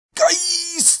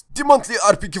the monthly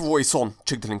RPG voice on.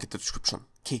 Check the link in the description.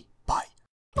 Okay, bye.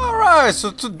 Alright, so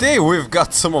today we've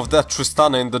got some of that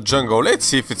Tristana in the jungle. Let's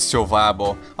see if it's still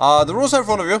viable. The rules are in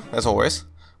front of you, as always.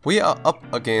 We are up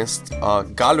against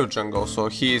Galio jungle, so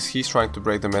he's trying to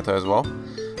break the meta as well.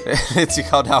 Let's see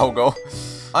how that will go.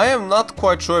 I am not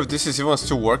quite sure if this is even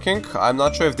still working. I'm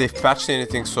not sure if they've patched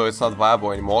anything so it's not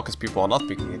viable anymore, because people are not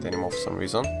picking it anymore for some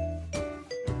reason.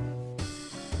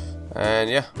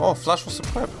 And yeah, oh, flash was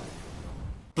superb.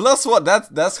 Plus what?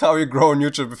 That's how you grow on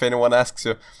YouTube if anyone asks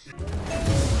you.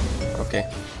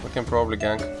 Okay, we can probably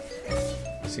gank.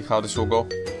 See how this will go.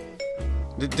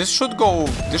 This should go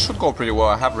pretty well.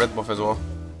 I have red buff as well.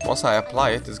 Once I apply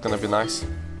it, it's gonna be nice.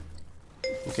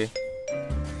 Okay.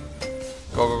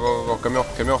 Go, go, go, go, come here,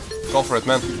 come here. Go for it,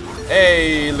 man.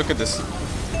 Hey, look at this.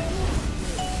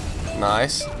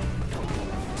 Nice.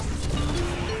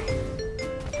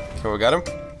 Okay, we got him.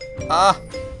 Ah,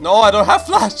 no, I don't have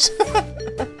flash.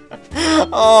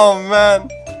 Oh, man.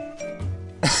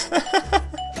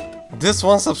 This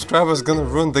one subscriber is gonna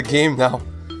ruin the game now.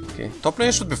 Okay, top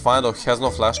lane should be fine though. He has no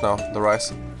flash now, the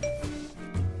Rice.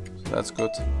 So that's good.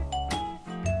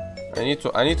 I need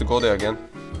to go there again.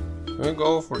 Can we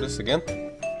go for this again?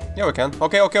 Yeah, we can.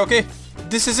 Okay, okay, okay.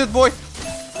 This is it, boy.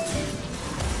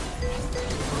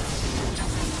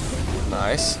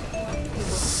 Nice.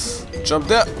 Jump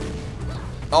there.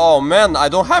 Oh man, I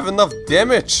don't have enough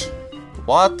damage.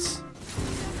 What?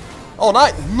 Oh,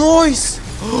 nice.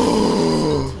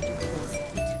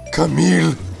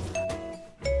 Camille.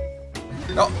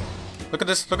 Oh, look at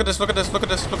this, look at this, look at this, look at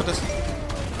this, look at this.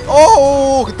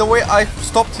 Oh, the way I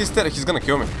stopped his dead, he's gonna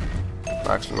kill me.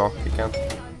 Actually, no, he can't.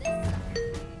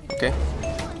 Okay.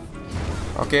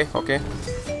 Okay, okay.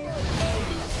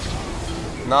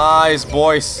 Nice,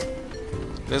 boys.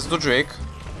 Let's do Drake.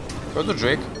 Go to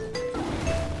Drake.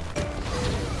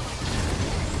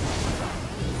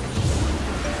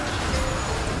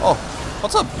 Oh,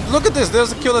 what's up? Look at this,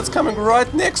 there's a kill that's coming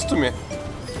right next to me.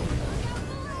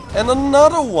 And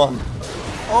another one.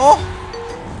 Oh.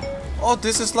 Oh,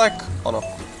 this is like... Oh no.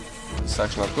 This is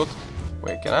actually not good.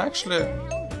 Wait, can I actually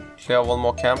clear one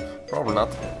more camp? Probably not.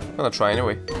 I'm gonna try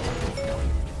anyway.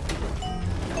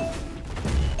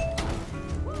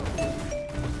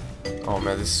 Oh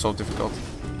man, this is so difficult.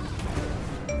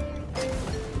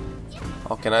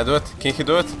 Oh, can I do it? Can he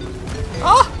do it?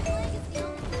 Ah!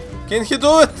 Can he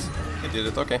do it? He did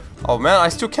it, okay. Oh man, I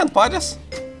still can't buy this?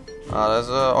 There's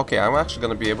okay, I'm actually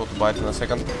gonna be able to buy it in a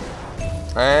second.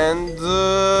 And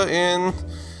in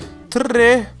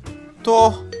 3,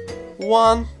 2,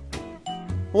 1.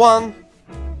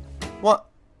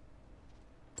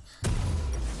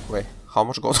 Wait, how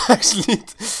much gold do I actually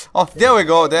need? Oh, there we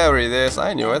go, there it is.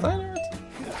 I knew it, I knew it.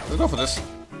 Let's go for this.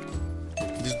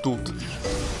 This dude.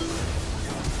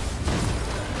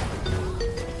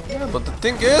 Yeah, but the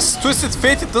thing is, Twisted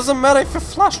Fate, it doesn't matter if you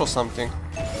flash or something.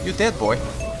 You dead, boy.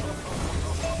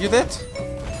 You dead.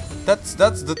 That's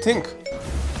the thing.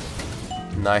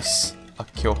 Nice. A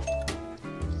kill.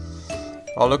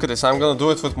 Oh, look at this. I'm gonna do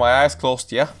it with my eyes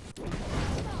closed, yeah?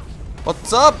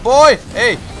 What's up, boy?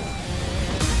 Hey!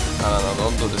 No, no, no,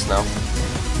 don't do this now.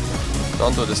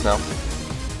 Don't do this now.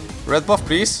 Red buff,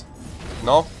 please.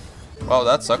 No? Wow,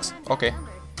 that sucks. Okay.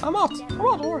 I'm out. I'm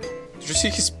out, don't worry. Did you see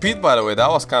his speed, by the way? That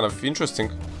was kind of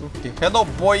interesting. Okay. Hello,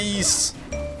 boys!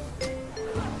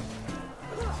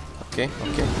 Okay,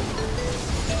 okay.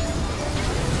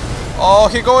 Oh,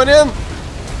 he going in!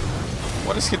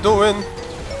 What is he doing?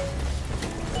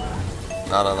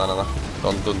 No, no, no, no, no.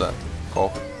 Don't do that.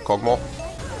 Go. Kogmo.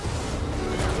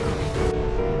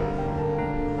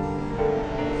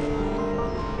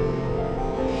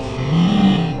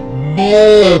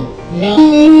 No! No!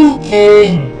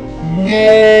 No!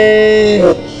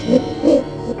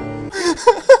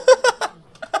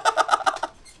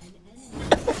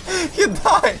 He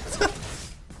died!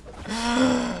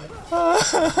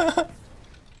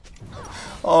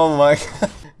 Oh my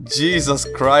god. Jesus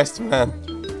Christ, man.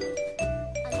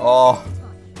 Oh.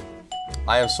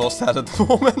 I am so sad at the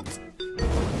moment.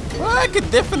 Well, I can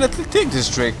definitely take this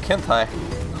Drake, can't I?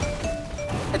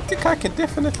 I think I can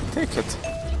definitely take it.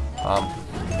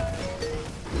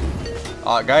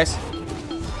 Guys.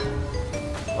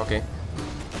 Okay.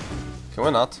 Can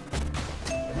we not?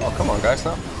 Oh, come on, guys,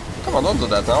 now. Come on, don't do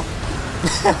that now.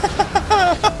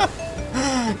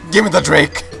 Give me the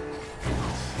Drake!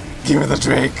 Give me the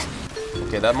Drake!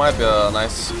 Okay, that might be a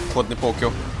nice quad nipple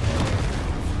kill.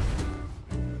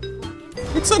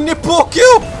 It's a nipple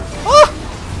kill! Ah!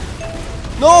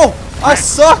 No! I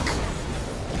suck!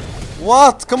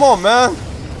 What? Come on, man!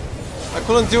 I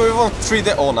couldn't do even 3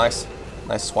 damage. Oh, nice.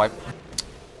 Nice swipe.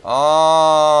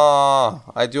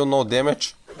 I deal no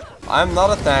damage. I'm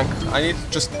not a tank. I need to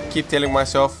just keep telling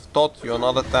myself, Tot, you're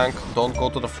not a tank. Don't go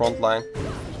to the front line.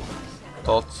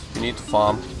 Tot, you need to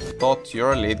farm. Tot,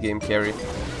 you're a late game carry.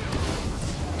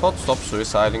 Tot, stop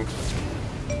suiciding.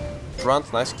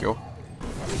 Grunt, nice kill.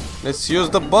 Let's use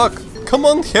the bug. Come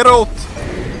on, Herald.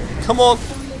 Come on.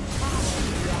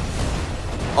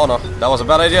 Oh no, that was a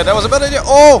bad idea. That was a bad idea.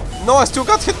 Oh no, I still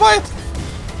got hit by it.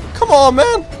 Come on,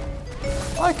 man.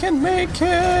 I can make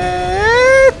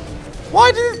it.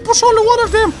 Why did it push only one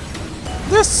of them?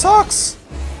 This sucks.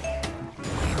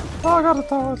 Oh, I got a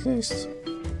tower at least.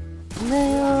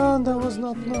 Man, that was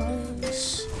not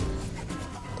nice.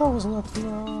 That was not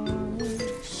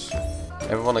nice.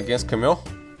 Everyone against Camille.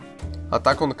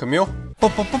 Attack on the Camille. I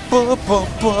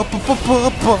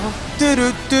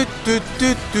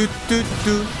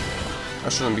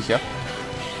shouldn't be here.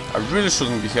 I really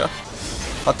shouldn't be here.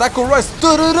 Attack on Rice.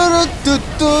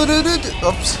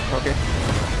 Oops. Okay.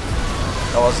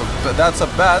 That's a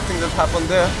bad thing that happened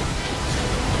there.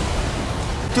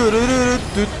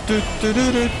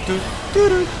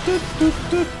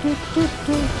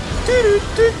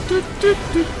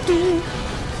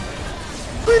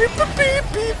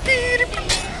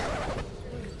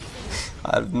 I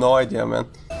have no idea, man.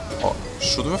 Oh,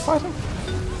 should we fight him?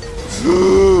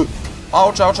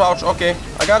 Ouch, ouch, ouch. Okay,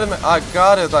 I got it. I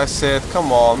got it. I said,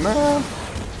 come on, man.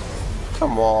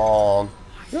 Come on.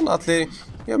 You're not letting.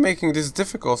 You're making this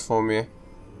difficult for me.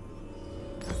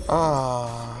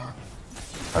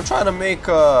 I'm trying to make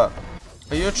a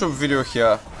YouTube video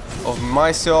here of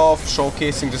myself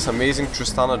showcasing this amazing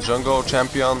Tristana Jungle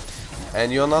champion,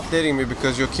 and you're not letting me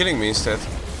because you're killing me instead.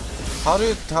 How do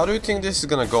you think this is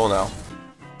gonna go now?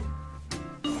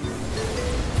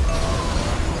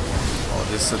 Oh,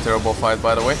 this is a terrible fight,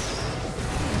 by the way.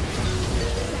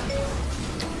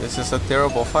 This is a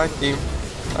terrible fight, team.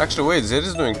 Actually, wait, Zed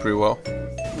is doing pretty well.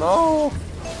 No,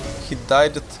 he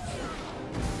died.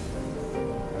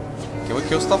 Can we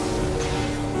kill stuff?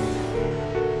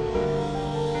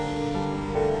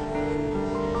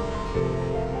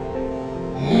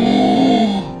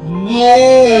 No!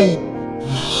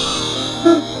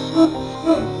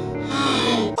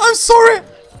 I'm sorry!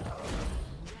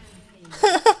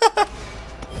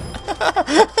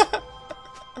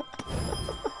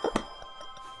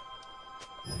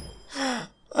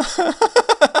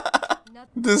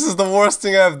 This is the worst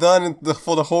thing I've done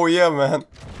for the whole year, man.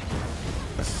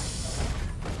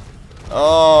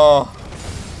 Oh,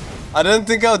 I didn't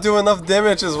think I'll do enough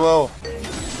damage as well.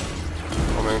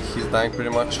 Oh man, he's dying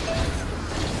pretty much.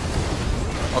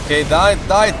 Okay, die,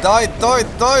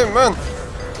 man.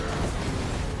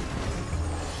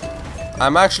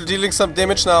 I'm actually dealing some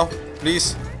damage now,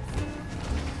 please.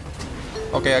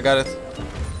 Okay, I got it.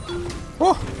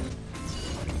 Oh.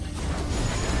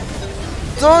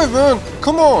 Die, man!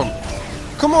 Come on!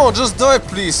 Come on, just die,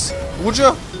 please! Would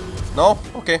you? No?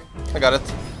 Okay, I got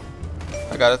it.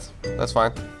 I got it. That's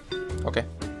fine. Okay.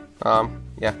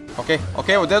 Yeah. Okay.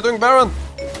 Okay, well, they're doing Baron!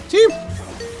 Team!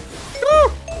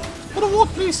 No! Put a ward,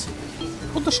 please!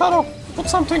 Put the shadow! Put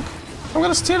something! I'm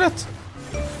gonna steal it!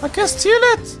 I can steal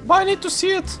it! But I need to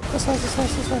see it! That's nice, that's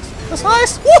nice, that's nice. That's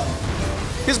nice! Woo!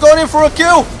 He's going in for a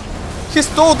kill! He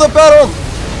stole the Baron!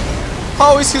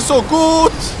 How is he so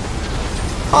good?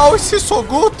 How is he so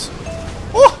good?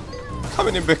 Oh!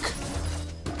 Coming in big.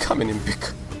 Coming in big.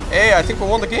 Hey, I think we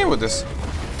won the game with this.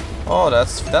 Oh, that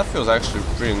feels actually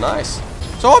pretty nice.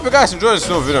 So I hope you guys enjoyed this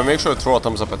little video. Make sure to throw a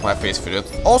thumbs up at my face for it.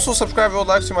 Also subscribe if you would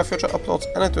like to see my future uploads.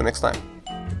 And until next time.